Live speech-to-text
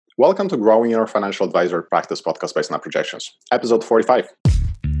Welcome to Growing Your Financial Advisor Practice podcast by Snap Projections, episode 45.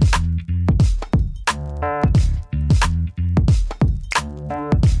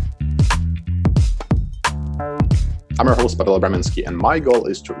 I'm your host, Pavel Braminsky, and my goal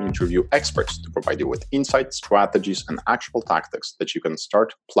is to interview experts to provide you with insights, strategies, and actual tactics that you can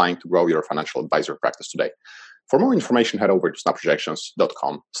start applying to grow your financial advisor practice today. For more information, head over to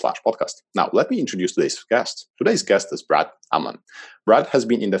snapprojections.com/podcast. Now, let me introduce today's guest. Today's guest is Brad Amlan. Brad has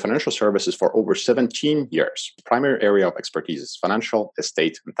been in the financial services for over 17 years. The primary area of expertise is financial,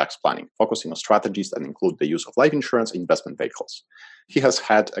 estate, and tax planning, focusing on strategies that include the use of life insurance and investment vehicles. He has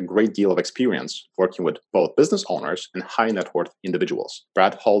had a great deal of experience working with both business owners and high net worth individuals.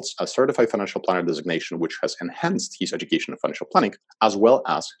 Brad holds a certified financial planner designation, which has enhanced his education in financial planning, as well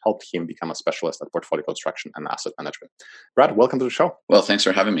as helped him become a specialist at portfolio construction and asset management. Brad, welcome to the show. Well, thanks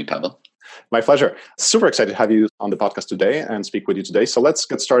for having me, Pavel. My pleasure. Super excited to have you on the podcast today and speak with you today. So let's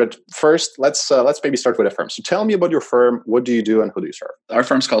get started. First, let's maybe start with a firm. So tell me about your firm. What do you do and who do you serve? Our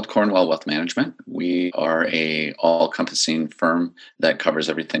firm's called Cornwell Wealth Management. We are a all-encompassing firm that covers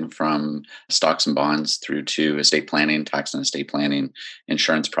everything from stocks and bonds through to estate planning, tax and estate planning,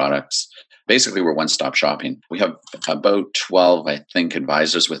 insurance products. Basically, we're one-stop shopping. We have about 12, I think,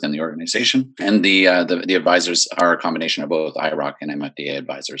 advisors within the organization. And the advisors are a combination of both IIROC and MFDA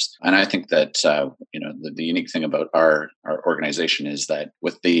advisors. And I think that, the unique thing about our organization is that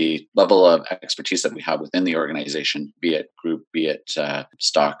with the level of expertise that we have within the organization, be it group, be it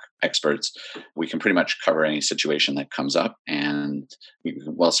stock experts, we can pretty much cover any situation that comes up and we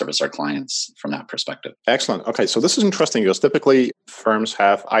can well service our clients from that perspective. Excellent. Okay, so this is interesting because typically firms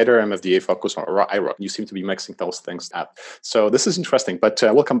have either MFDA focus or IIROC. You seem to be mixing those things up. So this is interesting, but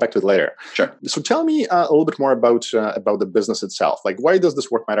we'll come back to it later. Sure. So tell me a little bit more about the business itself. Like, why does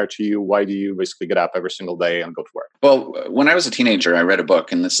this work matter to you? Why do you basically get up every single day and go to work? Well, when I was a teenager, I read a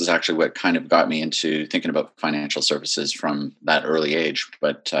book, and this is actually what kind of got me into thinking about financial services from that early age.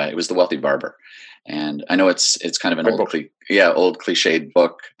 But it was The Wealthy Barber. And I know it's kind of an old cliched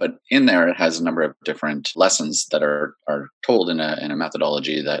book, but in there it has a number of different lessons that are told in a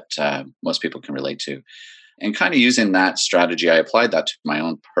methodology that most people can relate to. And kind of using that strategy, I applied that to my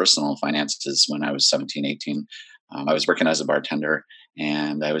own personal finances when I was 17, 18. I was working as a bartender,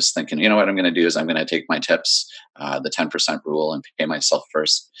 and I was thinking, what I'm going to do is I'm going to take my tips, the 10% rule, and pay myself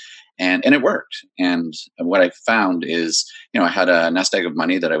first. And it worked. And what I found is, I had a nest egg of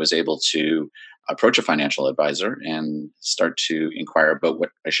money that I was able to approach a financial advisor and start to inquire about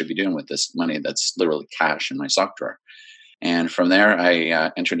what I should be doing with this money that's literally cash in my sock drawer. And from there,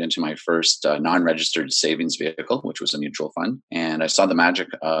 I entered into my first non-registered savings vehicle, which was a mutual fund. And I saw the magic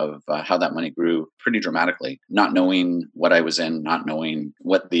of how that money grew pretty dramatically, not knowing what I was in, not knowing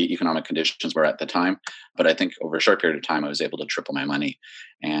what the economic conditions were at the time. But I think over a short period of time, I was able to triple my money.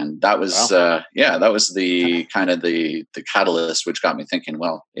 And that was, that was the kind of the catalyst, which got me thinking,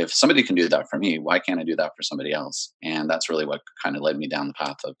 well, if somebody can do that for me, why can't I do that for somebody else? And that's really what kind of led me down the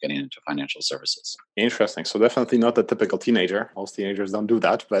path of getting into financial services. Interesting. So definitely not the typical teenager. Most teenagers don't do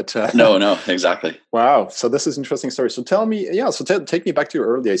that, but No, exactly. Wow. So this is an interesting story. So tell me, take me back to your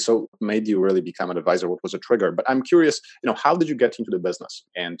early days. So made you really become an advisor? What was a trigger? But I'm curious, how did you get into the business?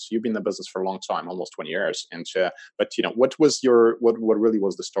 And you've been in the business for a long time, almost 20 years. And what was what really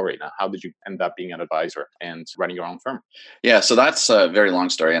was the story? Now, how did you end up being an advisor and running your own firm? Yeah, so that's a very long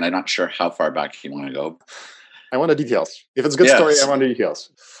story, and I'm not sure how far back you want to go. I want the details. If it's a good story, I want the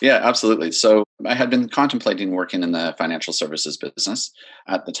details. Yeah, absolutely. So I had been contemplating working in the financial services business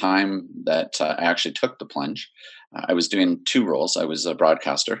at the time that I actually took the plunge. I was doing two roles. I was a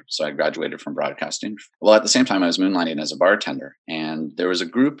broadcaster, so I graduated from broadcasting. Well, at the same time, I was moonlighting as a bartender. And there was a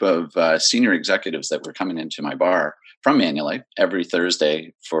group of senior executives that were coming into my bar from Manulife every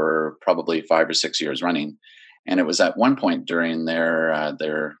Thursday for probably 5 or 6 years running. And it was at one point during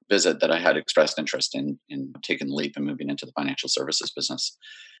their visit that I had expressed interest in taking the leap and moving into the financial services business.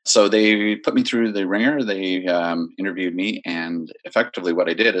 So they put me through the ringer. They interviewed me, and effectively what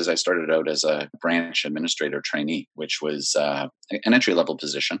I did is I started out as a branch administrator trainee, which was an entry-level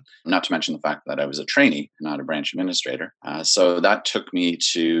position, not to mention the fact that I was a trainee, not a branch administrator. So that took me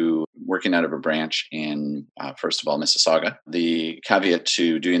to working out of a branch in, first of all, Mississauga. The caveat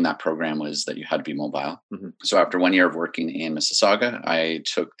to doing that program was that you had to be mobile. Mm-hmm. So after 1 year of working in Mississauga, I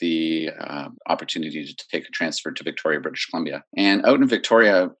took the opportunity to take a transfer to Victoria, British Columbia. And out in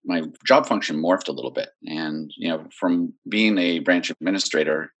Victoria, my job function morphed a little bit. And, from being a branch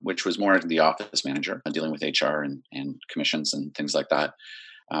administrator, which was more the office manager, dealing with HR and commissions and things like that,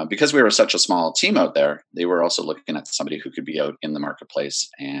 because we were such a small team out there, they were also looking at somebody who could be out in the marketplace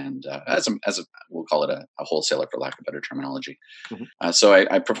and as a we'll call it a wholesaler, for lack of better terminology. Mm-hmm. So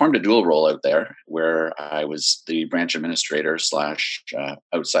I performed a dual role out there where I was the branch administrator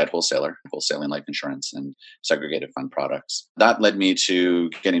 / outside wholesaler, wholesaling life insurance and segregated fund products. That led me to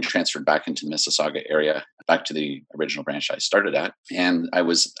getting transferred back into the Mississauga area, back to the original branch I started at. And I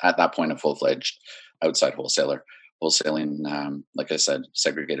was at that point a full-fledged outside wholesaler, wholesaling, like I said,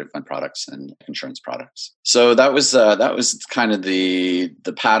 segregated fund products and insurance products. So that was kind of the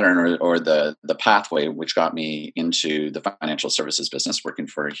pattern or the pathway which got me into the financial services business, working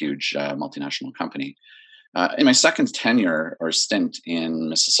for a huge multinational company. In my second tenure or stint in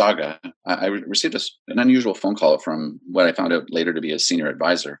Mississauga, I received an unusual phone call from what I found out later to be a senior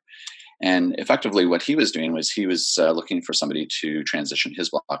advisor. And effectively, what he was doing was he was looking for somebody to transition his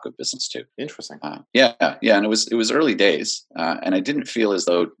block of business to. Interesting. Yeah, and it was early days, and I didn't feel as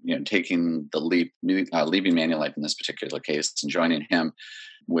though taking the leap, leaving Manulife in this particular case, and joining him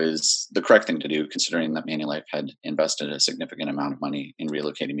was the correct thing to do, considering that Manulife had invested a significant amount of money in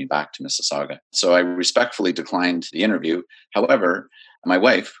relocating me back to Mississauga. So I respectfully declined the interview. However, my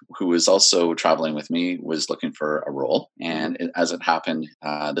wife, who was also traveling with me, was looking for a role. And as it happened,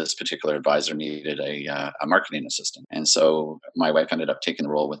 this particular advisor needed a marketing assistant. And so my wife ended up taking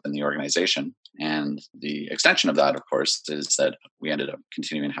the role within the organization. And the extension of that, of course, is that we ended up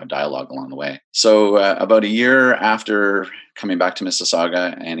continuing to have dialogue along the way. So about a year after coming back to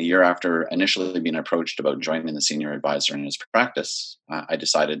Mississauga and a year after initially being approached about joining the senior advisor in his practice, I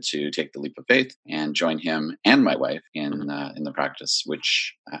decided to take the leap of faith and join him and my wife in the practice,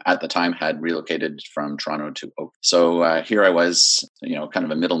 which at the time had relocated from Toronto to Oak. So here I was, kind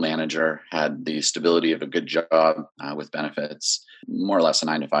of a middle manager, had the stability of a good job with benefits, more or less a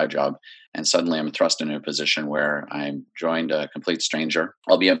 9-to-5 job. And suddenly I'm thrust into a position where I joined a complete stranger,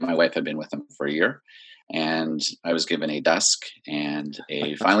 albeit my wife had been with him for a year. And I was given a desk and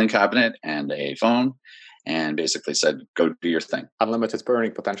a filing cabinet and a phone, and basically said, go do your thing. Unlimited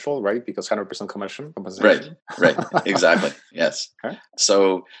earning potential, right? Because 100% commission compensation. Right. Exactly. Yes. Okay.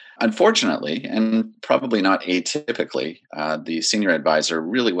 So unfortunately, and probably not atypically, the senior advisor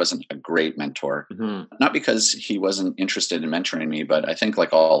really wasn't a great mentor. Mm-hmm. Not because he wasn't interested in mentoring me, but I think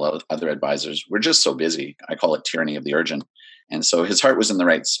like all other advisors, we're just so busy. I call it tyranny of the urgent. And so his heart was in the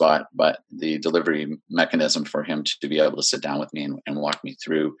right spot, but the delivery mechanism for him to be able to sit down with me and walk me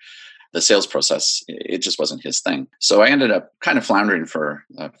through the sales process, it just wasn't his thing. So I ended up kind of floundering for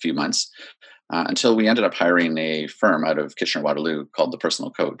a few months until we ended up hiring a firm out of Kitchener-Waterloo called The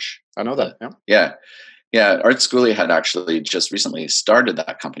Personal Coach. I know that. Yeah. Art Schooley had actually just recently started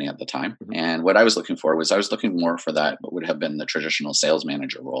that company at the time. Mm-hmm. And what I was looking for was I was looking more for that, what would have been the traditional sales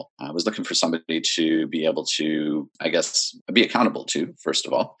manager role. I was looking for somebody to be able to, I guess, be accountable to, first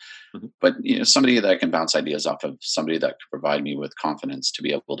of all. Mm-hmm. But somebody that I can bounce ideas off of, somebody that could provide me with confidence to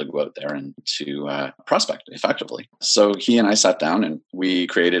be able to go out there and to prospect effectively. So he and I sat down and we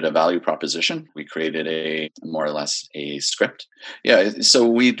created a value proposition. We created a more or less a script. Yeah, so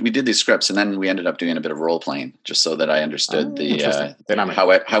we did these scripts, and then we ended up doing a bit of role playing, just so that I understood how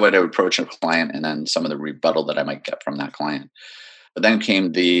I would approach a client, and then some of the rebuttal that I might get from that client. But then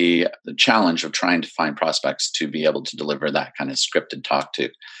came the challenge of trying to find prospects to be able to deliver that kind of scripted talk to.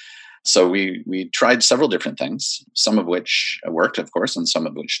 So we tried several different things, some of which worked, of course, and some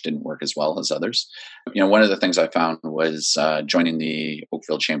of which didn't work as well as others. One of the things I found was joining the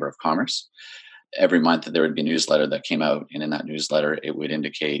Oakville Chamber of Commerce. Every month there would be a newsletter that came out, and in that newsletter it would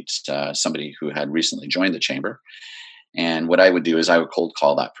indicate somebody who had recently joined the chamber. And what I would do is I would cold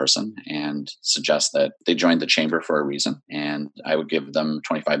call that person and suggest that they joined the chamber for a reason, and I would give them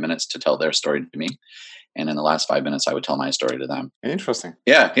 25 minutes to tell their story to me. And in the last 5 minutes, I would tell my story to them. Interesting.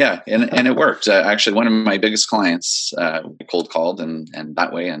 Yeah. And it worked. Actually, one of my biggest clients cold called and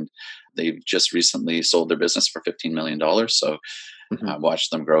that way. And they've just recently sold their business for $15 million. So I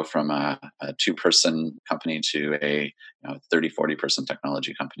watched them grow from a 2-person company to a 30, 40-person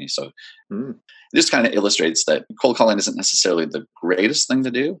technology company. So it just kind of illustrates that cold calling isn't necessarily the greatest thing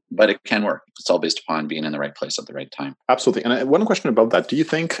to do, but it can work. It's all based upon being in the right place at the right time. Absolutely. And one question about that. Do you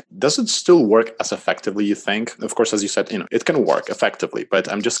think, does it still work as effectively, you think? Of course, as you said, it can work effectively, but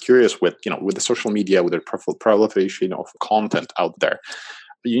I'm just curious with the social media, with the proliferation of content out there.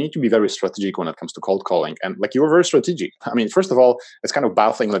 you need to be very strategic when it comes to cold calling. And like, you were very strategic. I mean, first of all, it's kind of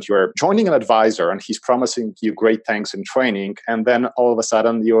baffling that you're joining an advisor and he's promising you great things in training, and then all of a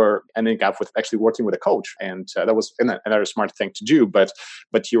sudden you're ending up with actually working with a coach. And that was another smart thing to do. But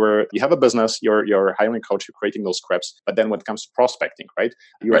you have a business, you're hiring a coach, you're creating those scripts. But then when it comes to prospecting, right,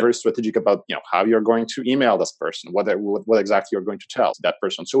 you're very strategic about how you're going to email this person, what exactly you're going to tell that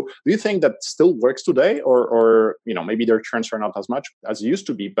person. So do you think that still works today, or maybe their churns are not as much as it used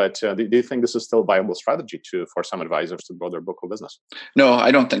to be, but do you think this is still a viable strategy for some advisors to grow their book of business? No,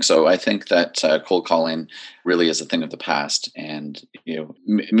 I don't think so. I think that cold calling really is a thing of the past, and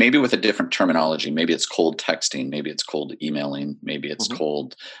maybe with a different terminology. Maybe it's cold texting, maybe it's cold emailing, maybe it's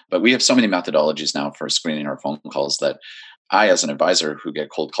cold. But we have so many methodologies now for screening our phone calls that I, as an advisor who get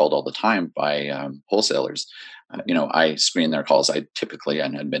cold called all the time by wholesalers, I screen their calls. I typically,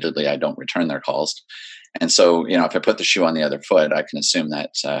 and admittedly, I don't return their calls. And so, if I put the shoe on the other foot, I can assume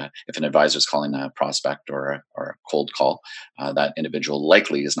that if an advisor is calling a prospect or a cold call, that individual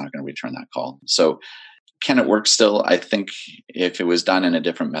likely is not going to return that call. So can it work still? I think if it was done in a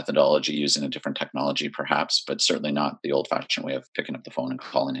different methodology, using a different technology, perhaps, but certainly not the old-fashioned way of picking up the phone and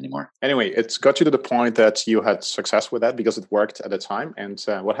calling anymore. Anyway, it's got you to the point that you had success with that because it worked at the time. And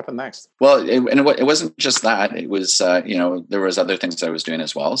what happened next? Well, it wasn't just that. It was, there was other things I was doing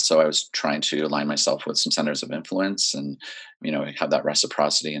as well. So I was trying to align myself with some centers of influence and, have that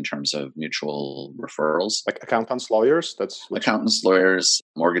reciprocity in terms of mutual referrals. Like accountants, lawyers? Accountants, lawyers,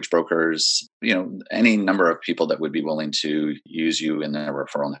 mortgage brokers, any number of people that would be willing to use you in their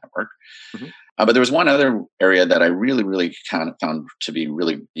referral network. Mm-hmm. But there was one other area that I really, really kind of found to be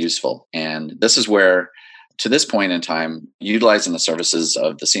really useful. And this is where, to this point in time, utilizing the services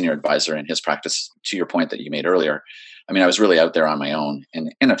of the senior advisor in his practice, to your point that you made earlier, I was really out there on my own.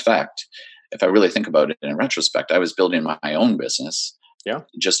 And in effect, if I really think about it in retrospect, I was building my own business. Yeah,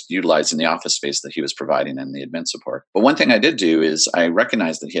 just utilizing the office space that he was providing and the admin support. But one thing I did do is I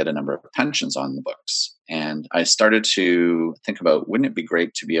recognized that he had a number of pensions on the books. And I started to think about, wouldn't it be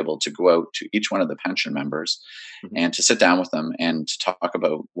great to be able to go out to each one of the pension members and to sit down with them and to talk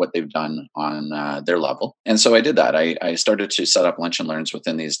about what they've done on their level. And so I did that. I started to set up lunch and learns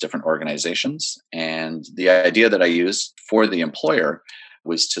within these different organizations. And the idea that I used for the employer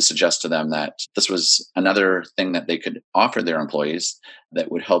was to suggest to them that this was another thing that they could offer their employees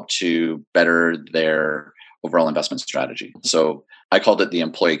that would help to better their overall investment strategy. So I called it the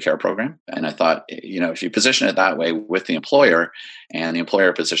employee care program. And I thought, if you position it that way with the employer and the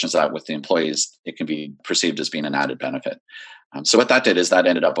employer positions that with the employees, it can be perceived as being an added benefit. So what that did is that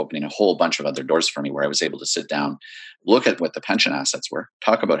ended up opening a whole bunch of other doors for me, where I was able to sit down, look at what the pension assets were,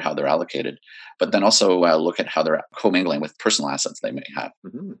 talk about how they're allocated, but then also look at how they're commingling with personal assets they may have.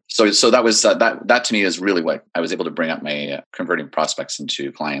 Mm-hmm. So that was that to me is really what I was able to bring up my converting prospects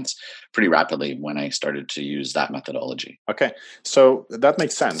into clients pretty rapidly when I started to use that methodology. Okay, so that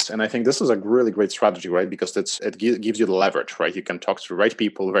makes sense, and I think this is a really great strategy, right? Because it gives you the leverage, right? You can talk to the right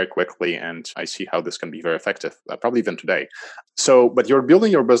people very quickly, and I see how this can be very effective, probably even today. So, but you're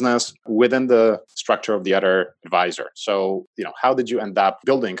building your business within the structure of the other advisor. So, how did you end up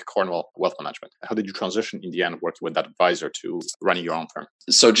building Cornwall Wealth Management? How did you transition in the end, working with that advisor to running your own firm?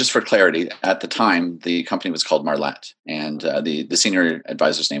 So just for clarity, at the time, the company was called Marlette, and the senior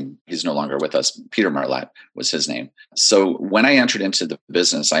advisor's name, he's no longer with us, Peter Marlette was his name. So when I entered into the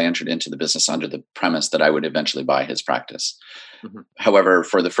business, under the premise that I would eventually buy his practice. Mm-hmm. However,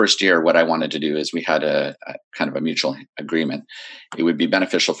 for the first year, what I wanted to do is we had a kind of a mutual agreement. It would be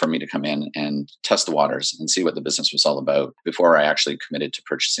beneficial for me to come in and test the waters and see what the business was all about before I actually committed to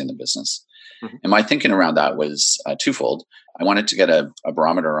purchasing the business. Mm-hmm. And my thinking around that was twofold. I wanted to get a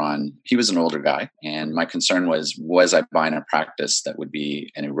barometer on, he was an older guy, and my concern was I buying a practice that would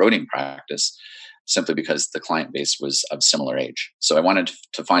be an eroding practice, simply because the client base was of similar age. So I wanted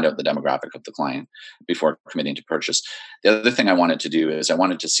to find out the demographic of the client before committing to purchase. The other thing I wanted to do is I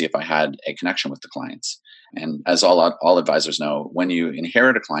wanted to see if I had a connection with the clients. And as all advisors know, when you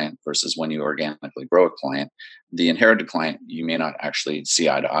inherit a client versus when you organically grow a client, the inherited client, you may not actually see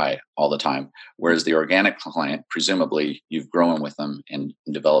eye to eye all the time. Whereas the organic client, presumably you've grown with them and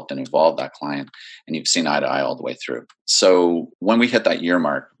developed and evolved that client, and you've seen eye to eye all the way through. So when we hit that year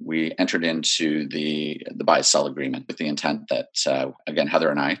mark, we entered into the buy-sell agreement with the intent that, again, Heather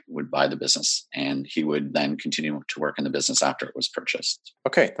and I would buy the business, and he would then continue to work in the business after it was purchased.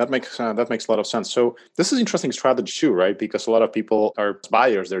 Okay, that makes a lot of sense. So this is interesting strategy too, right? Because a lot of people are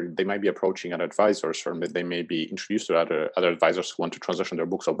buyers. They might be approaching other advisors, or they may be introduced to other advisors who want to transition their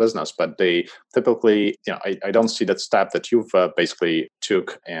books of business. But they typically, I don't see that step that you've basically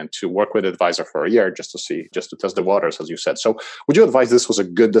took and to work with an advisor for a year just to test the waters, as you said. So would you advise this was a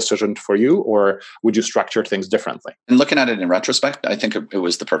good decision for you, or would you structure things differently? And looking at it in retrospect, I think it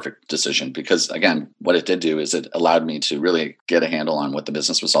was the perfect decision because, again, what it did do is it allowed me to really get a handle on what the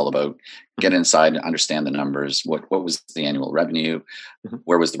business was all about, get inside, understand the numbers, what was the annual revenue,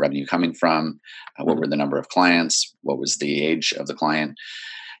 where was the revenue coming from, what were the number of clients, what was the age of the client,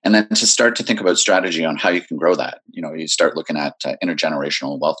 and then to start to think about strategy on how you can grow that. You start looking at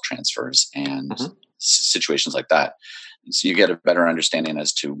intergenerational wealth transfers and situations like that. So you get a better understanding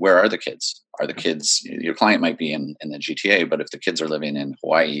as to where are the kids. Are the kids, your client might be in the GTA, but if the kids are living in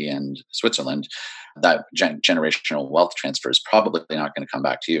Hawaii and Switzerland, that generational wealth transfer is probably not going to come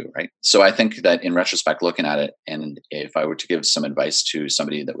back to you, right? So I think that in retrospect, looking at it, and if I were to give some advice to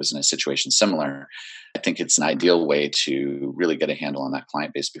somebody that was in a situation similar, I think it's an ideal way to really get a handle on that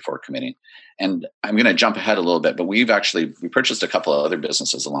client base before committing. And I'm going to jump ahead a little bit, but we purchased a couple of other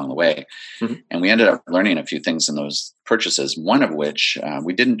businesses along the way, and we ended up learning a few things in those purchases, one of which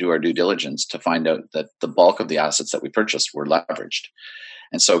we didn't do our due diligence to find out that the bulk of the assets that we purchased were leveraged.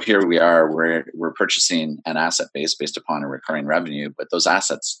 And so here we are, we're purchasing an asset base based upon a recurring revenue, but those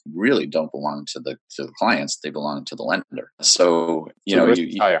assets really don't belong to the clients; they belong to the lender. So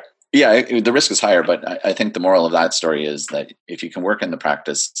higher. Yeah, the risk is higher, but I think the moral of that story is that if you can work in the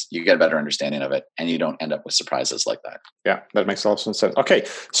practice, you get a better understanding of it, and you don't end up with surprises like that. Yeah, that makes a lot of sense. Okay,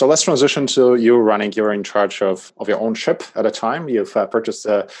 so let's transition to you're in charge of your own ship at a time. You've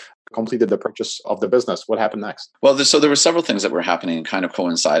completed the purchase of the business. What happened next? Well, there were several things that were happening kind of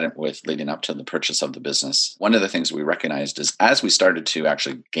coincident with leading up to the purchase of the business. One of the things we recognized is as we started to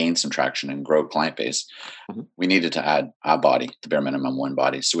actually gain some traction and grow client base, we needed to add a body, the bare minimum one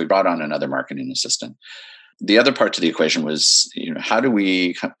body. So we brought on another marketing assistant. The other part to the equation was, how do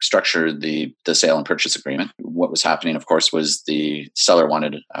we structure the sale and purchase agreement? What was happening, of course, was the seller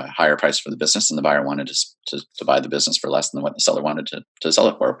wanted a higher price for the business, and the buyer wanted to buy the business for less than what the seller wanted to sell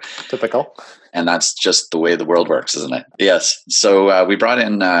it for. Typical. And that's just the way the world works, isn't it? Yes. So we brought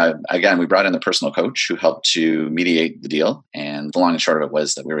in the personal coach who helped to mediate the deal. And the long and short of it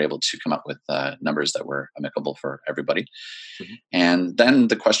was that we were able to come up with numbers that were amicable for everybody. And then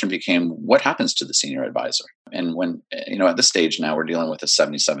the question became, what happens to the senior advisor? And when, at this stage now we're dealing with a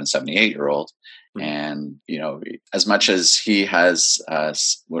 77, 78-year-old. And, as much as he has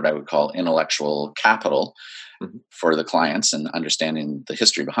what I would call intellectual capital for the clients and understanding the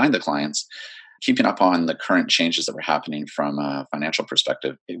history behind the clients, keeping up on the current changes that were happening from a financial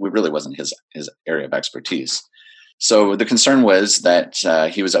perspective, it really wasn't his area of expertise. So the concern was that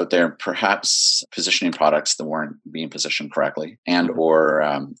he was out there perhaps positioning products that weren't being positioned correctly, and or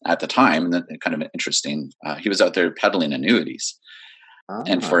at the time, kind of interesting, he was out there peddling annuities.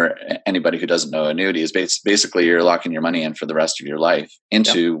 And for anybody who doesn't know, annuities, basically you're locking your money in for the rest of your life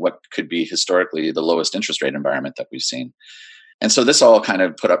into what could be historically the lowest interest rate environment that we've seen. And so this all kind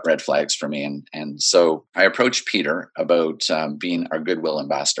of put up red flags for me. And so I approached Peter about being our goodwill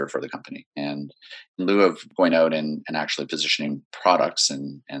ambassador for the company. And in lieu of going out and actually positioning products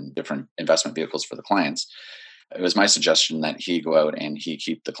and different investment vehicles for the clients, it was my suggestion that he go out and he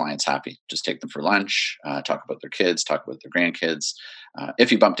keep the clients happy. Just take them for lunch, talk about their kids, talk about their grandkids. If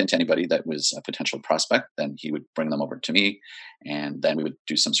he bumped into anybody that was a potential prospect, then he would bring them over to me, and then we would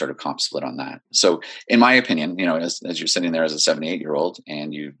do some sort of comp split on that. So in my opinion, as you're sitting there as a 78-year-old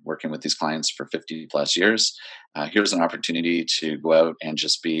and you're working with these clients for 50 plus years, here's an opportunity to go out and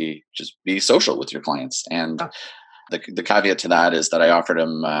just be social with your clients. And the caveat to that is that I offered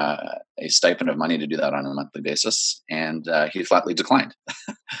him a stipend of money to do that on a monthly basis, and he flatly declined.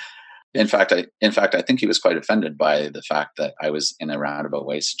 In fact, I think he was quite offended by the fact that I was in a roundabout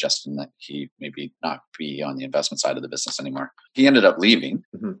way suggesting that he maybe not be on the investment side of the business anymore. He ended up leaving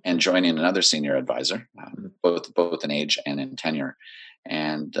and joining another senior advisor, both in age and in tenure.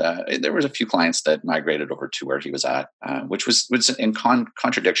 And there was a few clients that migrated over to where he was at, which was in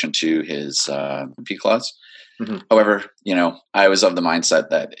contradiction to his P clause. However, I was of the mindset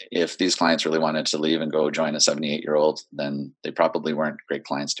that if these clients really wanted to leave and go join a 78-year-old, then they probably weren't great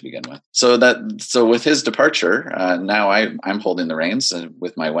clients to begin with. So with his departure, now I'm holding the reins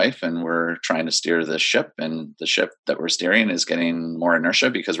with my wife, and we're trying to steer the ship. And the ship that we're steering is getting more inertia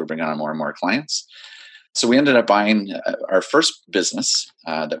because we're bringing on more and more clients. So we ended up buying our first business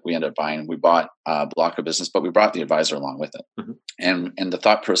that we ended up buying. We bought a block of business, but we brought the advisor along with it. And the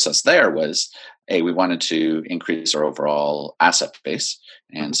thought process there was we wanted to increase our overall asset base.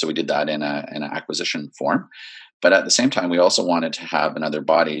 And so we did that in an acquisition form. But at the same time, we also wanted to have another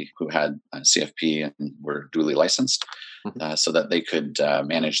body who had a CFP and were duly licensed, so that they could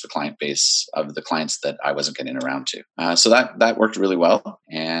manage the client base of the clients that I wasn't getting around to. So that worked really well.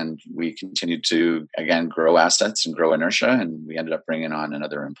 And we continued to, again, grow assets and grow inertia. And we ended up bringing on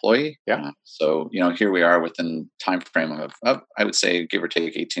another employee. So, here we are within time frame of, I would say, give or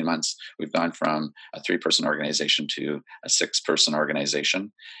take 18 months. We've gone from a 3-person organization to a 6-person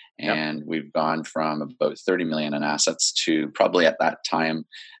organization. And we've gone from about 30 million in assets to probably at that time,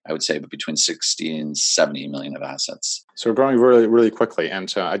 I would say between 60 and 70 million of assets. So we're growing really, really quickly.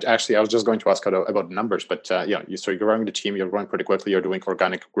 And I was just going to ask about numbers, but so you're growing the team, you're growing pretty quickly, you're doing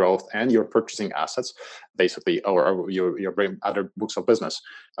organic growth, and you're purchasing assets, basically, or you're bringing other books of business.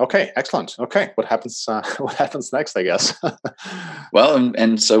 Okay, excellent. Okay, what happens? What happens next? I guess. Well,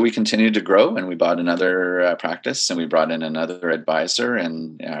 and so we continued to grow, and we bought another practice, and we brought in another advisor,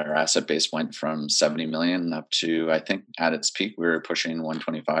 and our asset base went from 70 million up to, I think, at its peak, we were pushing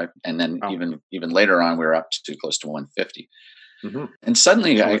 125, and then even later on, we were up to close to 150. And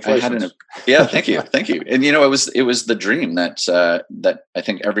suddenly I had thank you. And it was the dream that I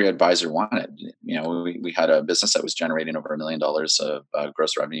think every advisor wanted. We had a business that was generating over $1 million of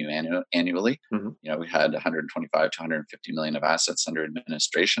gross revenue annually. We had 125 to 150 million of assets under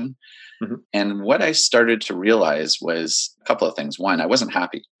administration. And what I started to realize was a couple of things. One, I wasn't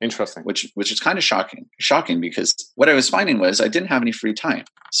happy. Interesting. Which is kind of shocking because what I was finding was I didn't have any free time.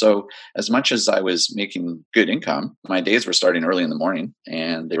 So as much as I was making good income, my days were starting early in the morning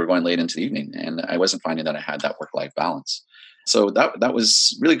and they were going late into the evening. And I wasn't finding that I had that work-life balance. So that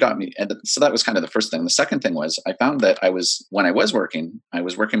was really got me. And so that was kind of the first thing. The second thing was I found that when I was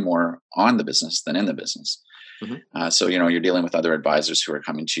working more on the business than in the business. So, you're dealing with other advisors who are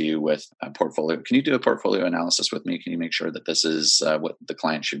coming to you with a portfolio. Can you do a portfolio analysis with me? Can you make sure that this is what the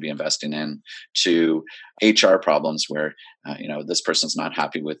client should be investing in? To HR problems where, this person's not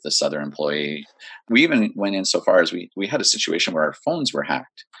happy with this other employee. We even went in so far as we had a situation where our phones were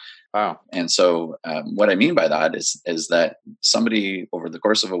hacked. Wow. And so what I mean by that is that somebody over the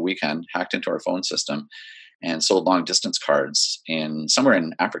course of a weekend hacked into our phone system and sold long distance cards somewhere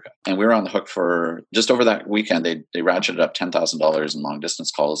in Africa. And we were on the hook for just over that weekend. They ratcheted up $10,000 in long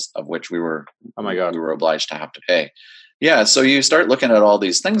distance calls, of which we were obliged to have to pay. Yeah. So you start looking at all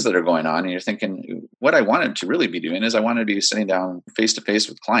these things that are going on and you're thinking, what I wanted to really be doing is I wanted to be sitting down face to face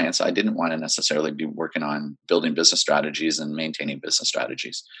with clients. I didn't want to necessarily be working on building business strategies and maintaining business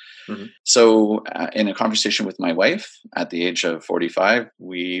strategies. So in a conversation with my wife at the age of 45,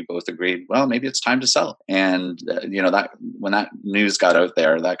 we both agreed, well, maybe it's time to sell. And, that when that news got out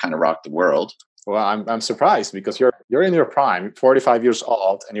there, that kind of rocked the world. Well, I'm surprised because you're in your prime, 45 years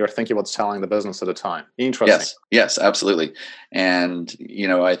old, and you're thinking about selling the business at the time. Interesting. Yes, absolutely. And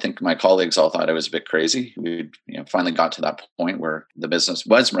I think my colleagues all thought I was a bit crazy. We finally got to that point where the business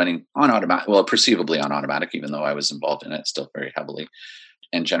was running on automatic, well, perceivably on automatic, even though I was involved in it still very heavily,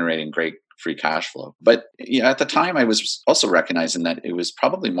 and generating great free cash flow. But at the time, I was also recognizing that it was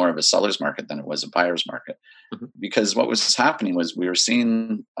probably more of a seller's market than it was a buyer's market. Because what was happening was we were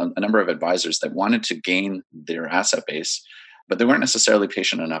seeing a number of advisors that wanted to gain their asset base, but they weren't necessarily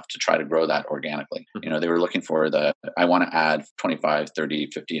patient enough to try to grow that organically. They were looking for I want to add 25, 30,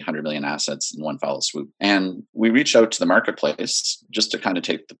 50, 100 million assets in one foul swoop. And we reached out to the marketplace just to kind of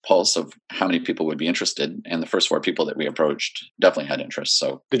take the pulse of how many people would be interested. And the first 4 people that we approached definitely had interest.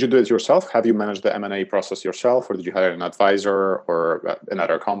 So did you do it yourself? Have you managed the M&A process yourself, or did you hire an advisor or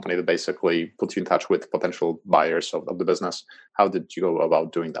another company that basically put you in touch with potential buyers of the business? How did you go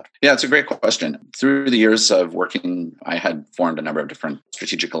about doing that? Yeah, it's a great question. Through the years of working, I had formed a number of different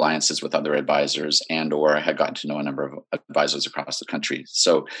strategic alliances with other advisors or I had gotten to know a number of advisors across the country.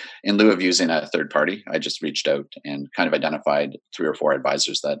 So in lieu of using a third party, I just reached out and kind of identified 3 or 4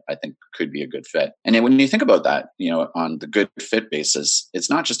 advisors that I think could be a good fit. And then when you think about that, on the good fit basis, it's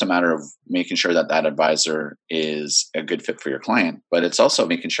not just a matter of making sure that advisor is a good fit for your client, but it's also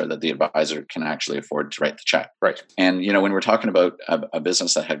making sure that the advisor can actually afford to write the check. Right. And, when we're talking about a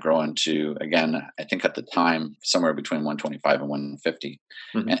business that had grown to, again, I think at the time, somewhere between 125 and 150.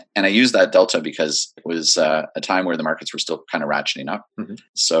 And I use that delta because it was a time where the markets were still kind of ratcheting up.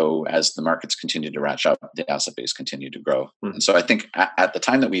 So as the markets continued to ratchet up, the asset base continued to grow. And so I think at the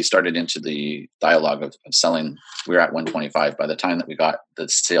time that we started into the dialogue of selling, we were at 125. By the time that we got the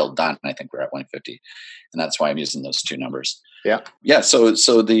sale done, I think we're at 150. And that's why I'm using those 2 numbers. Yeah.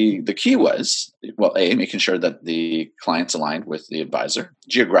 So the key was, well, making sure that the clients aligned with the advisor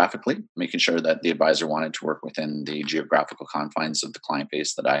geographically, making sure that the advisor wanted to work within the geographical confines of the client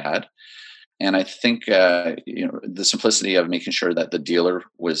base that I had. And I think the simplicity of making sure that the dealer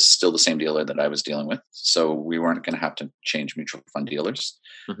was still the same dealer that I was dealing with, so we weren't going to have to change mutual fund dealers,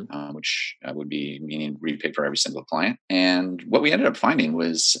 which would be meaning repay for every single client. And what we ended up finding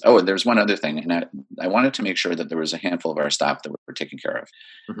was, and there's one other thing, and I wanted to make sure that there was a handful of our staff that were taken care of.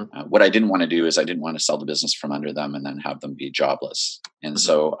 What I didn't want to do is I didn't want to sell the business from under them and then have them be jobless. And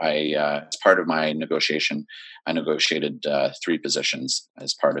so as part of my negotiation, I negotiated 3 positions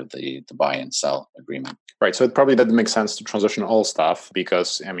as part of the buy and sell agreement. Right. So it probably doesn't make sense to transition all staff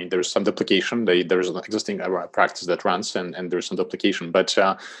because, I mean, there's some duplication. There's an existing practice that runs and there's some duplication. But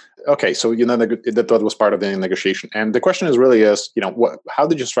okay, so that was part of the negotiation. And the question is, how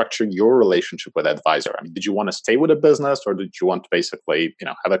did you structure your relationship with the advisor? I mean, did you want to stay with the business or did you want to basically,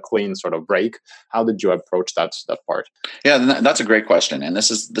 have a clean sort of break? How did you approach that part? Yeah, that's a great question. And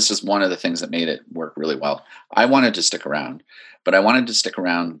this is one of the things that made it work really well. I wanted to stick around, but I wanted to stick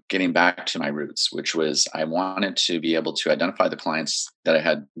around getting back to my roots, which was I wanted to be able to identify the clients that I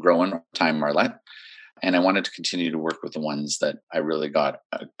had grown time Marlette. And I wanted to continue to work with the ones that I really got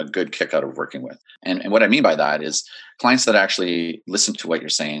a good kick out of working with. And what I mean by that is clients that actually listen to what you're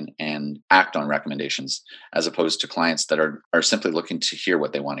saying and act on recommendations, as opposed to clients that are simply looking to hear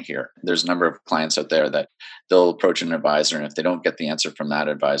what they want to hear. There's a number of clients out there that they'll approach an advisor, and if they don't get the answer from that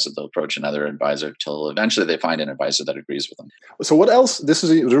advisor, they'll approach another advisor till eventually they find an advisor that agrees with them. So what else? This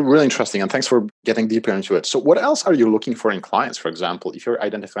is really interesting, and thanks for getting deeper into it. So what else are you looking for in clients? For example, if you're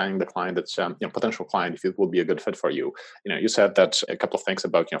identifying the client that's potential client, if it will be a good fit for you, you said that a couple of things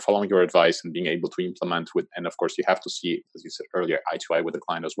about following your advice and being able to implement with, and of course you have to see, as you said earlier, eye to eye with the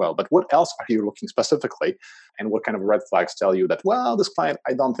client as well. But what else are you looking specifically, and what kind of red flags tell you that, well, this client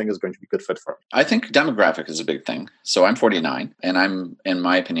I don't think is going to be a good fit for me? I think demographic is a big thing. So I'm 49, and I'm, in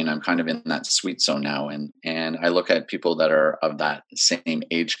my opinion, I'm kind of in that sweet zone now, and I look at people that are of that same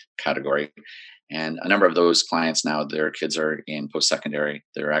age category. And a number of those clients now, their kids are in post-secondary.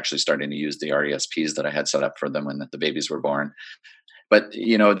 They're actually starting to use the RESPs that I had set up for them when the babies were born. But,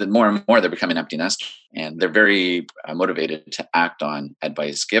 the more and more they're becoming empty nesters, and they're very motivated to act on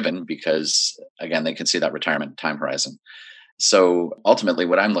advice given because, again, they can see that retirement time horizon. So ultimately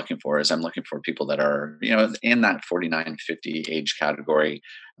what I'm looking for is people that are, in that 49, 50 age category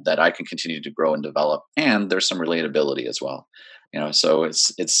that I can continue to grow and develop. And there's some relatability as well. So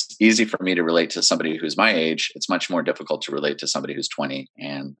it's easy for me to relate to somebody who's my age. It's much more difficult to relate to somebody who's 20,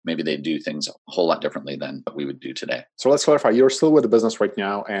 and maybe they do things a whole lot differently than what we would do today. So let's clarify. You're still with the business right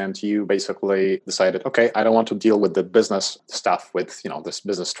now, and you basically decided, okay, I don't want to deal with the business stuff with, this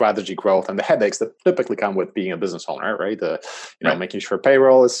business strategy growth and the headaches that typically come with being a business owner, right? Right. Making sure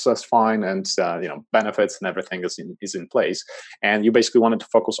payroll is fine and, benefits and everything is in place. And you basically wanted to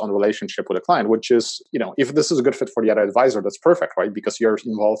focus on relationship with a client, which is, if this is a good fit for the other advisor, that's perfect. Right? Because you're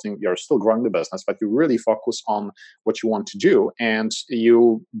still growing the business, but you really focus on what you want to do and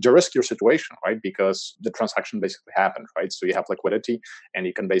you de-risk your situation, right? Because the transaction basically happened, right? So you have liquidity and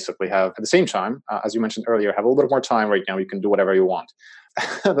you can basically have, at the same time, as you mentioned earlier, have a little bit more time right now. You can do whatever you want.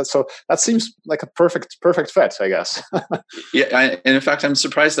 So that seems like a perfect fit, I guess. Yeah. And in fact, I'm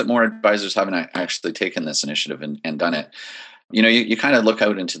surprised that more advisors haven't actually taken this initiative and done it. You kind of look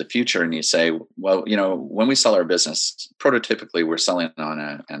out into the future and you say, well, when we sell our business, prototypically, we're selling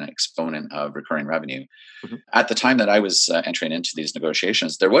on an exponent of recurring revenue. Mm-hmm. At the time that I was entering into these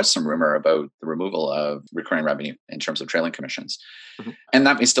negotiations, there was some rumor about the removal of recurring revenue in terms of trailing commissions. Mm-hmm. And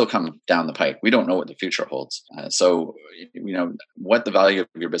that may still come down the pike. We don't know what the future holds. So, what the value of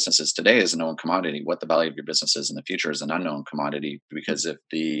your business is today is a known commodity. What the value of your business is in the future is an unknown commodity, because if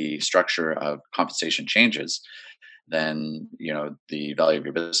the structure of compensation changes, then the value of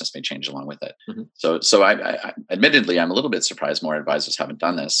your business may change along with it. Mm-hmm. So I admittedly, I'm a little bit surprised more advisors haven't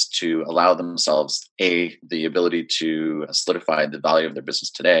done this to allow themselves the ability to solidify the value of their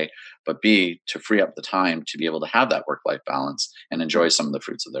business today, but B, to free up the time to be able to have that work-life balance and enjoy some of the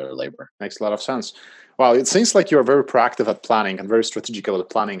fruits of their labor. Makes a lot of sense. Well, it seems like you're very proactive at planning and very strategic at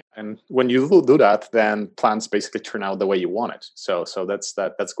planning. And when you do that, then plans basically turn out the way you want it. So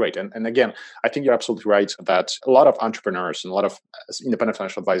that's great. And again, I think you're absolutely right that a lot of entrepreneurs and a lot of independent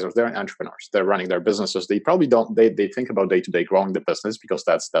financial advisors, they're entrepreneurs. They're running their businesses. They probably don't. They think about day-to-day growing the business because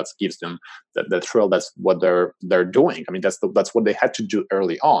that gives them the thrill. That's what they're doing. I mean, that's what they had to do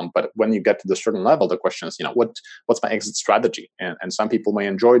early on. But when you get to the certain level, the question is, what's my exit strategy? And some people may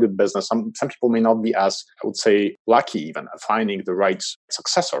enjoy the business. Some people may not be as, I would say, lucky even finding the right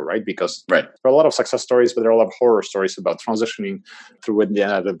successor, story, right? Because right. there are a lot of success stories, but there are a lot of horror stories about transitioning through an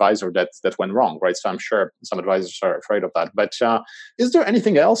advisor that went wrong, right? So I'm sure some advisors are afraid of that. But is there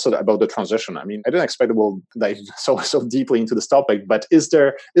anything else about the transition? I mean, I didn't expect we'll dive so deeply into this topic, but is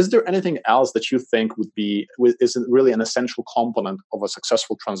there anything else that you think is really an essential component of a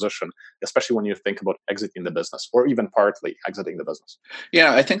successful transition, especially when you think about exiting the business or even partly exiting the business?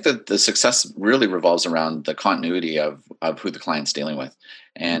 Yeah, I think that the success really revolves around the continuity of who the client's dealing with.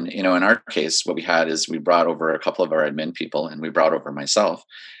 And, in our case, what we had is we brought over a couple of our admin people and we brought over myself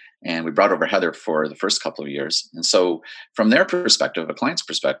and we brought over Heather for the first couple of years. And so from their perspective, a client's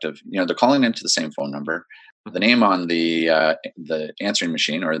perspective, they're calling into the same phone number. The name on the answering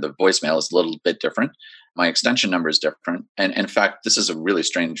machine or the voicemail is a little bit different. My extension number is different. And in fact, this is a really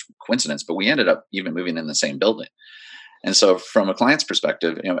strange coincidence, but we ended up even moving in the same building. And so from a client's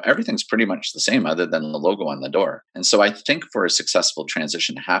perspective, everything's pretty much the same other than the logo on the door. And so I think for a successful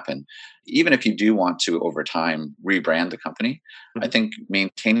transition to happen, even if you do want to over time rebrand the company, I think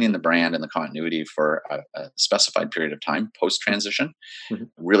maintaining the brand and the continuity for a specified period of time post-transition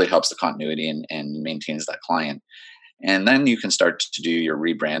really helps the continuity and maintains that client. And then you can start to do your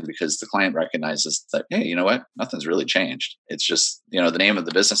rebrand because the client recognizes that, hey, you know what? Nothing's really changed. It's just, the name of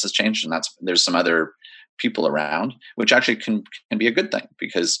the business has changed and there's some other people around, which actually can be a good thing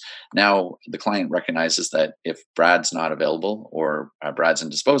because now the client recognizes that if Brad's not available or Brad's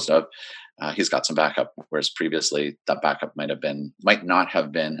indisposed of, he's got some backup, whereas previously that backup might not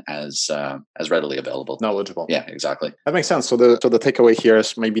have been as readily available. Knowledgeable. Yeah, exactly. That makes sense. So the takeaway here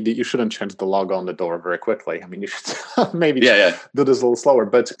is maybe you shouldn't change the logo on the door very quickly. I mean, you should maybe do this a little slower.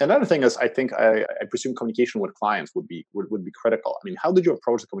 But another thing is, I think I presume communication with clients would be critical. I mean, how did you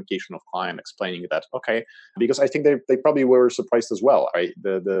approach the communication of client, explaining that? Okay, because I think they probably were surprised as well. Right,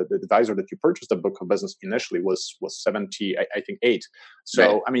 the advisor that you purchased the book of business initially was 70, I think 8.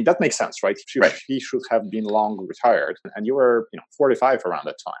 So right. I mean, that makes sense, right? He should have been long retired, and you were 45 around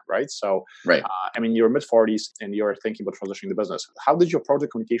that time, right? So right. I mean, you're mid-40s and you're thinking about transitioning the business. How did you approach the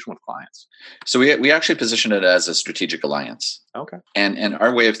communication with clients? So we actually positioned it as a strategic alliance. Okay. And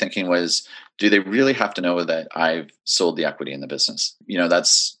our way of thinking was, do they really have to know that I've sold the equity in the business?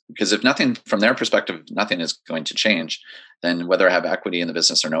 That's because if nothing, from their perspective, nothing is going to change, then whether I have equity in the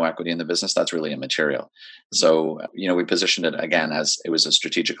business or no equity in the business, that's really immaterial. So, we positioned it again as it was a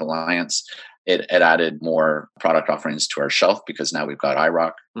strategic alliance. It added more product offerings to our shelf because now we've got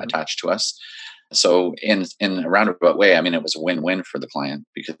IIROC attached to us. So in a roundabout way, I mean, it was a win-win for the client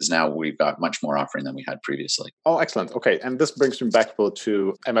because now we've got much more offering than we had previously. Oh, excellent. Okay. And this brings me back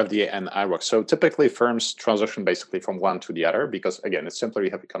to MFDA and IIROC. So typically firms transition basically from one to the other because, again, it's simpler.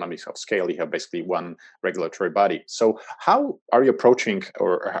 You have economies of scale. You have basically one regulatory body. So how are you approaching,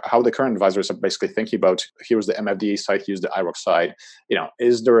 or how the current advisors are basically thinking about, here's the MFDA side, here's the IIROC side?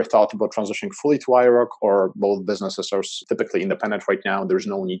 Is there a thought about transitioning fully to IIROC, or both businesses are typically independent right now? There's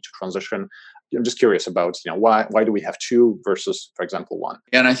no need to transition. I'm just curious about, why do we have two versus, for example, one?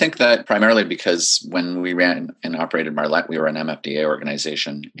 Yeah, and I think that primarily because when we ran and operated Marlette, we were an MFDA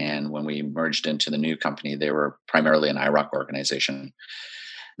organization. And when we merged into the new company, they were primarily an IIROC organization.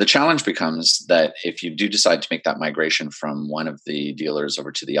 The challenge becomes that if you do decide to make that migration from one of the dealers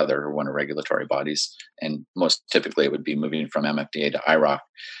over to the other, or one of regulatory bodies, and most typically it would be moving from MFDA to IIROC,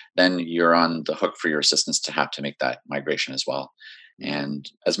 then you're on the hook for your assistants to have to make that migration as well. And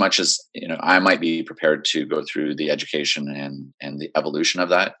as much as I might be prepared to go through the education and the evolution of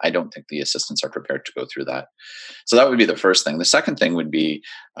that, I don't think the assistants are prepared to go through that. So that would be the first thing. The second thing would be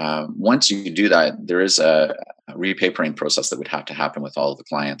once you do that, there is a repapering process that would have to happen with all of the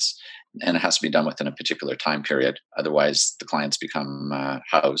clients, and it has to be done within a particular time period. Otherwise, the clients become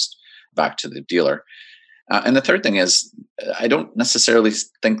housed back to the dealer. And the third thing is, I don't necessarily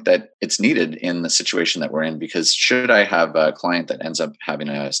think that it's needed in the situation that we're in, because should I have a client that ends up having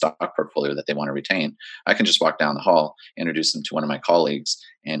a stock portfolio that they want to retain, I can just walk down the hall, introduce them to one of my colleagues,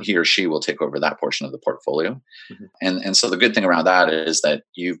 and he or she will take over that portion of the portfolio. And so the good thing around that is that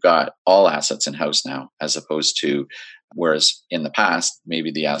you've got all assets in-house now, as opposed to whereas in the past,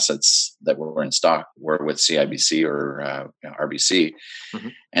 maybe the assets that were in stock were with CIBC or RBC.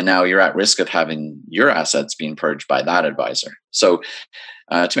 And now you're at risk of having your assets being purged by that advisor. So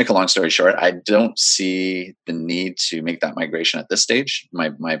to make a long story short, I don't see the need to make that migration at this stage.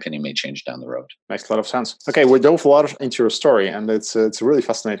 My opinion may change down the road. Makes a lot of sense. Okay, we dove a lot into your story, and it's a really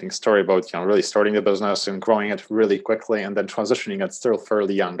fascinating story about really starting the business and growing it really quickly, and then transitioning at still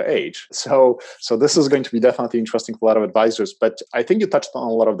fairly young age. So this is going to be definitely interesting for a lot of advisors. But I think you touched on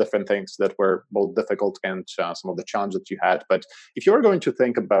a lot of different things that were both difficult and some of the challenges that you had. But if you were going to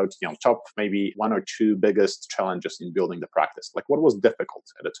think about top maybe one or two biggest challenges in building the practice, practice? Like, what was difficult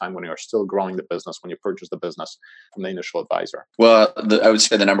at the time when you were still growing the business, when you purchased the business from the initial advisor? Well, I would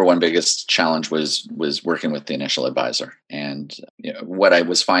say the number one biggest challenge was working with the initial advisor. And what I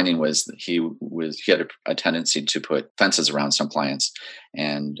was finding was that he had a tendency to put fences around some clients,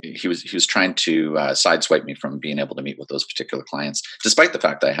 and he was trying to sideswipe me from being able to meet with those particular clients, despite the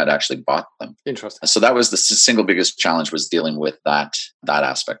fact that I had actually bought them. Interesting. So that was the single biggest challenge, was dealing with that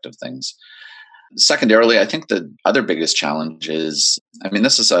aspect of things. Secondarily, I think the other biggest challenge is,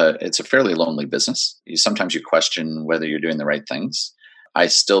 it's a fairly lonely business. Sometimes you question whether you're doing the right things. I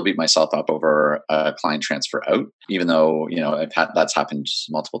still beat myself up over a client transfer out, even though, that's happened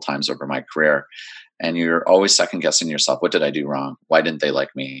multiple times over my career. And you're always second guessing yourself. What did I do wrong? Why didn't they like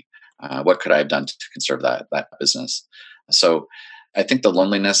me? What could I have done to conserve that business? So I think the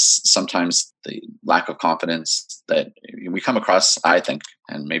loneliness, sometimes the lack of confidence that we come across, I think,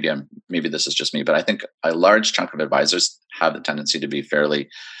 and maybe this is just me, but I think a large chunk of advisors have the tendency to be fairly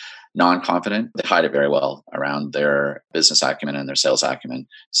non-confident. They hide it very well around their business acumen and their sales acumen.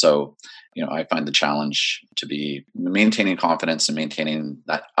 So, I find the challenge to be maintaining confidence and maintaining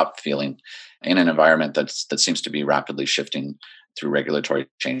that up feeling in an environment that seems to be rapidly shifting through regulatory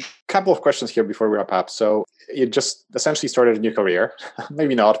change. Couple of questions here before we wrap up. So you just essentially started a new career,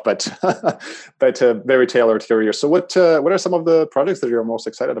 maybe not, but a very tailored career. So what are some of the projects that you're most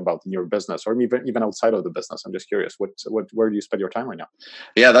excited about in your business, or even outside of the business? I'm just curious. Where do you spend your time right now?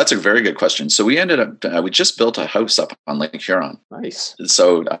 Yeah, that's a very good question. So we ended up we just built a house up on Lake Huron. Nice.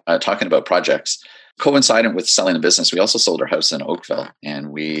 So talking about projects. Coincident with selling the business, we also sold our house in Oakville,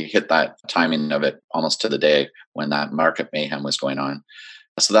 and we hit that timing of it almost to the day when that market mayhem was going on.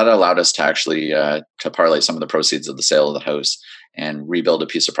 So that allowed us to actually to parlay some of the proceeds of the sale of the house and rebuild a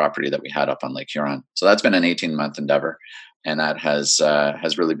piece of property that we had up on Lake Huron. So that's been an 18-month endeavor, and that has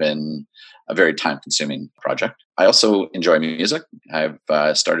really been a very time-consuming project. I also enjoy music. I've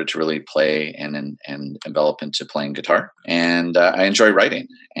started to really play and develop into playing guitar, and I enjoy writing.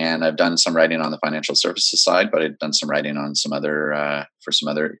 And I've done some writing on the financial services side, but I've done some writing on some other for some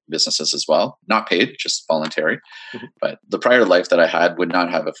other businesses as well. Not paid, just voluntary. Mm-hmm. But the prior life that I had would not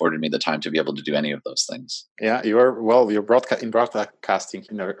have afforded me the time to be able to do any of those things. Yeah, you're broadcasting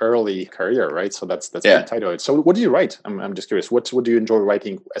in an early career, right? So that's yeah. Tight of it. So what do you write? I'm just curious. What do you enjoy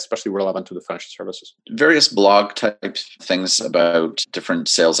writing, especially relevant to the financial services? Various blog type things about different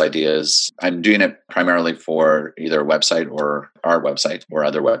sales ideas. I'm doing it primarily for either a website or our website or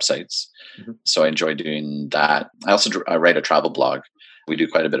other websites. Mm-hmm. So I enjoy doing that. I also write a travel blog. We do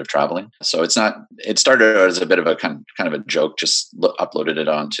quite a bit of traveling. So it started out as a bit of a kind of a joke, just uploaded it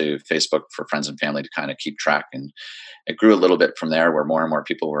onto Facebook for friends and family to kind of keep track. And it grew a little bit from there, where more and more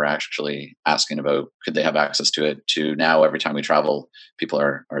people were actually asking about, could they have access to it, to now every time we travel, people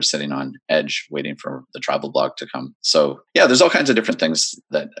are sitting on edge waiting for the travel blog to come. So yeah, there's all kinds of different things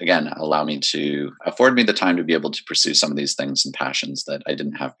that, again, afford me the time to be able to pursue some of these things and passions that I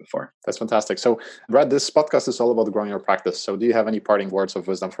didn't have before. That's fantastic. So Brad, this podcast is all about growing your practice. So do you have any parting words of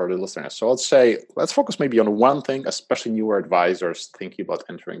wisdom for the listeners? So let's focus maybe on one thing, especially newer advisors thinking about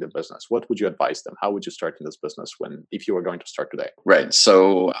entering the business. What would you advise them? How would you start in this business if you were going to start today? Right.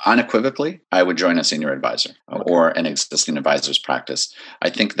 So unequivocally, I would join a senior advisor or an existing advisor's practice. I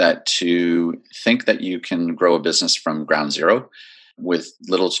think that to think that you can grow a business from ground zero with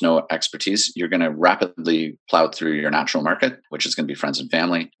little to no expertise, you're going to rapidly plow through your natural market, which is going to be friends and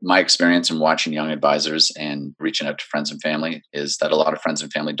family. My experience in watching young advisors and reaching out to friends and family is that a lot of friends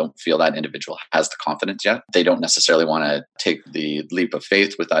and family don't feel that individual has the confidence yet. They don't necessarily want to take the leap of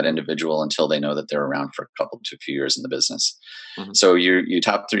faith with that individual until they know that they're around for a couple to a few years in the business. Mm-hmm. So you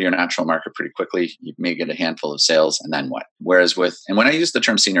tap through your natural market pretty quickly. You may get a handful of sales, and then what? Whereas and when I use the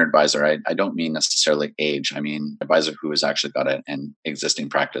term senior advisor, I don't mean necessarily age. I mean advisor who has actually got an existing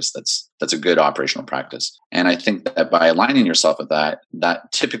practice that's a good operational practice. And I think that by aligning yourself with that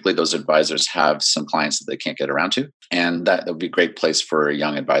typically those advisors have some clients that they can't get around to, and that would be a great place for a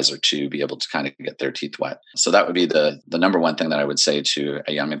young advisor to be able to kind of get their teeth wet. So that would be the number one thing that I would say to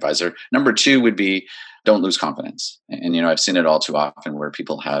a young advisor. Number two would be, don't lose confidence. And, I've seen it all too often where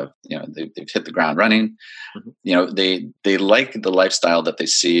people have, they've hit the ground running. Mm-hmm. They like the lifestyle that they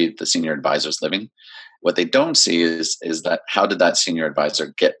see the senior advisors living. What they don't see is that how did that senior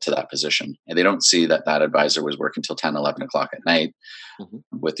advisor get to that position? And they don't see that advisor was working till 10, 11 o'clock at night mm-hmm.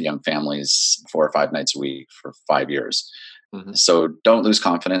 with young families 4 or 5 nights a week for 5 years. Mm-hmm. So don't lose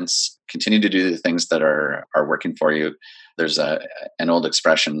confidence. Continue to do the things that are working for you. There's an old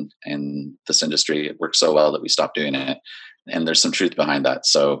expression in this industry, it works so well that we stopped doing it. And there's some truth behind that.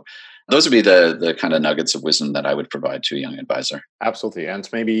 So those would be the kind of nuggets of wisdom that I would provide to a young advisor. Absolutely. And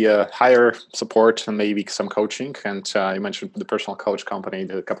maybe higher support and maybe some coaching. And you mentioned the personal coach company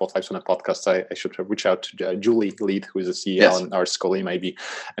a couple of times on the podcast. I should reach out to Julie Lead, who is a CEO in our Scully, maybe,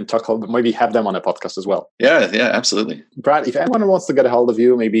 and talk, maybe have them on a podcast as well. Yeah, absolutely. Brad, if anyone wants to get a hold of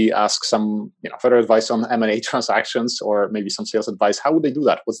you, maybe ask some further advice on M&A transactions or maybe some sales advice, how would they do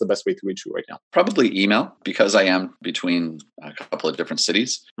that? What's the best way to reach you right now? Probably email, because I am between a couple of different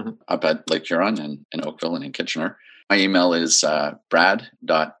cities, up at Lake Huron and in Oakville and in Kitchener. My email is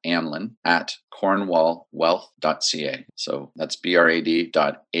brad.amlin@cornwallwealth.ca. So that's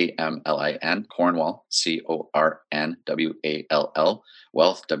brad.amlin, Cornwall, CORNWALL,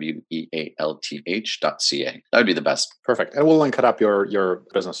 wealth, WEALTH.ca. That would be the best. Perfect. And we'll link it up your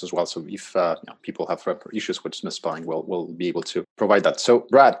business as well. So if people have issues with misspelling, we'll be able to provide that. So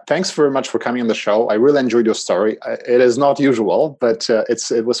Brad, thanks very much for coming on the show. I really enjoyed your story. It is not usual, but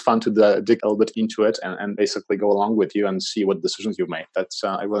it was fun to dig a little bit into it and basically go along with you and see what decisions you've made. I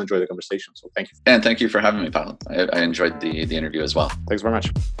really enjoyed the conversation. So thank you. And thank you for having me, Pavel. I enjoyed the interview as well. Thanks very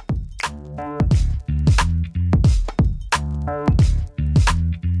much.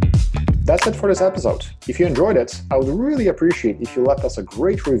 That's it for this episode. If you enjoyed it, I would really appreciate if you left us a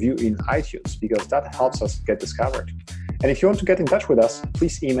great review in iTunes, because that helps us get discovered. And if you want to get in touch with us,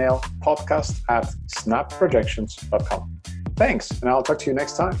 please email podcast@snapprojections.com. Thanks, and I'll talk to you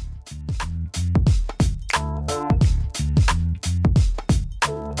next time.